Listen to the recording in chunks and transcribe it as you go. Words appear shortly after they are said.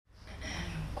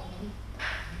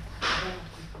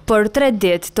Për 3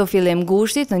 ditë të fillim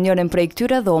ngushtit në njërin prej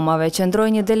këtyre dhomave qëndroi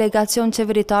një delegacion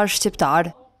qeveritar shqiptar,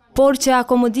 por që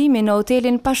akomodimi në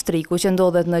hotelin Pashtriku që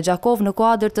ndodhet në Gjakov në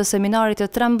kuadër të seminarit të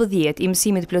 13 i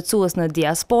mësimit plotësues në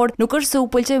diaspor, nuk është se u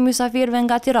pëlqeu mysafirëve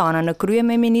nga Tirana në krye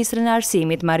me ministrin e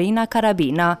arsimit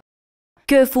Karabina.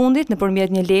 Kjo e fundit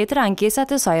nëpërmjet një letre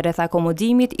ankesat e saj rreth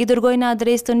akomodimit i dërgoi në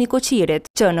adresë të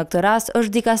Nikoqirit, që në këtë rast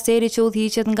është dikasteri që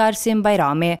udhëhiqet nga Arsim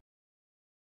Bajrami.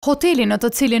 Hoteli në të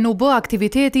cilin u bë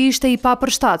aktiviteti ishte i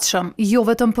papërshtatshëm, jo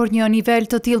vetëm për një nivel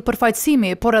të tillë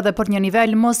përfaqësimi, por edhe për një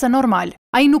nivel më se normal.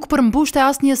 Ai nuk përmbushte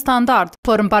asnjë standard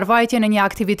për mbarvajtjen e një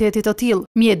aktiviteti të tillë.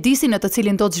 Mjedisi në të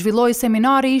cilin do të zhvillojë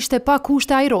seminari ishte pa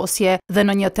kushte ajrosje dhe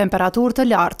në një temperaturë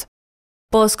të lartë.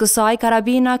 Pos kësaj,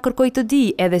 Karabina kërkoi të di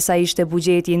edhe sa ishte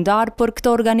buxheti i ndarë për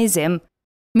këtë organizim.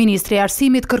 Ministri i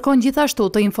Arsimit kërkon gjithashtu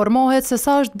të informohet se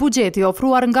sa është buxheti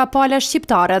ofruar nga pala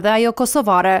shqiptare dhe ajo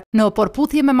kosovare në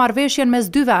përputhje me marrëveshjen mes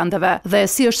dy vendeve dhe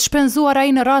si është shpenzuar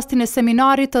ai në rastin e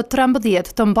seminarit të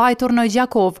 13 të mbajtur në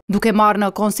Gjakov, duke marrë në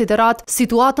konsiderat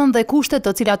situatën dhe kushtet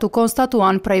të cilat u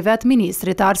konstatuan prej vet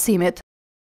ministrit të Arsimit.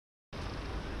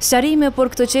 Sqarime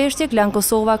për këtë çështje Klan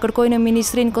Kosova kërkoi në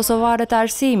Ministrinë Kosovare të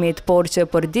Arsimit, por që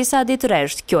për disa ditë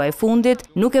rresht, kjo e fundit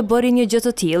nuk e bëri një gjë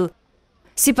të tillë.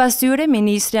 Sipas tyre,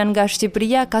 ministrja nga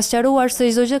Shqipëria ka sqaruar se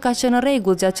çdo gjë ka qenë në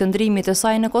rregull gjatë qëndrimit të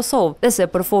saj në Kosovë dhe se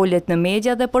përfoljet në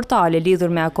media dhe portale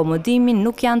lidhur me akomodimin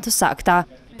nuk janë të sakta,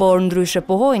 por ndryshe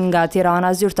pohojnë nga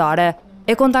Tirana zyrtare.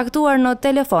 E kontaktuar në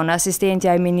telefon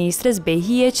asistentja e ministres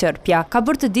Behije Qërpja ka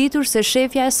bërë të ditur se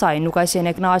shefja e saj nuk ka qenë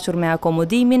e kënaqur me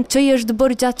akomodimin që i është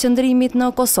bërë gjatë qëndrimit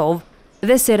në Kosovë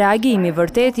dhe se reagimi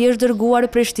vërtet i është dërguar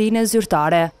Prishtinës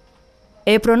zyrtare.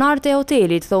 E pronarët e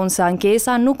hotelit thonë se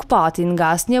ankesa nuk patin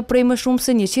nga asnjë prej më shumë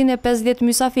se 150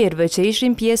 mysafirëve që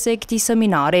ishin pjesë e këtij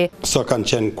seminari. Sa kanë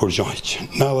qenë kurrgjojq.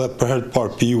 Na edhe për herë të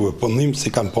parë për juve punojmë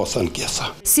si kanë pas ankesa.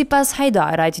 Sipas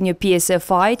Hajdarajt, një pjesë e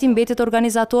fajit i mbetet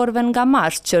organizatorëve nga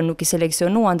mashtë që nuk i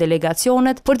seleksionuan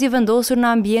delegacionet për t'i vendosur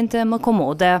në ambiente më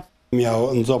komode. Mja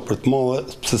nxo për të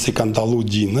madhe pse si kanë dallu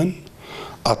gjinën.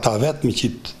 Ata vetë mi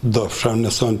qitë dofshë,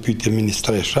 nëse në pyetje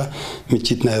ministresha, mi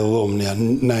qitë në edhomë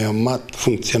në jo matë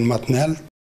funksion matë nëllë.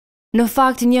 Në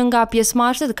fakt, një nga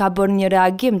pjesëmarrësit ka bërë një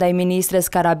reagim ndaj ministres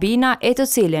Karabina, e të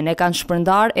cilin e kanë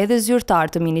shpërndar edhe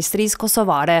zyrtar të Ministrisë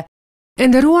Kosovare. E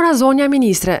nderuara zonja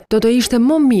ministre, do të ishte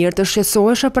më mirë të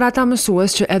shqetësoheshe për ata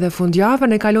mësues që edhe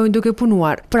fundjavën e kalojnë duke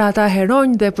punuar, për ata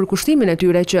heronj dhe për kushtimin e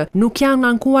tyre që nuk janë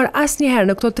ankuar asnjëherë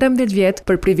në këto 13 vjet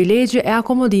për privilegje e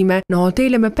akomodime në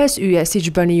hotele me 5 yje siç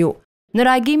bëni ju. Në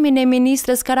reagimin e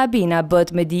ministres Karabina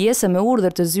bëhet me dije se me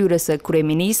urdhër të zyrës së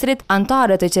kryeministrit,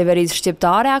 antarët e qeverisë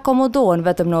shqiptare akomodohen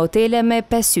vetëm në hotele me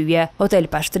 5 yje. Hotel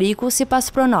Pashtriku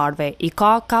sipas pronarëve i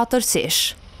ka 4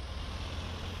 sish.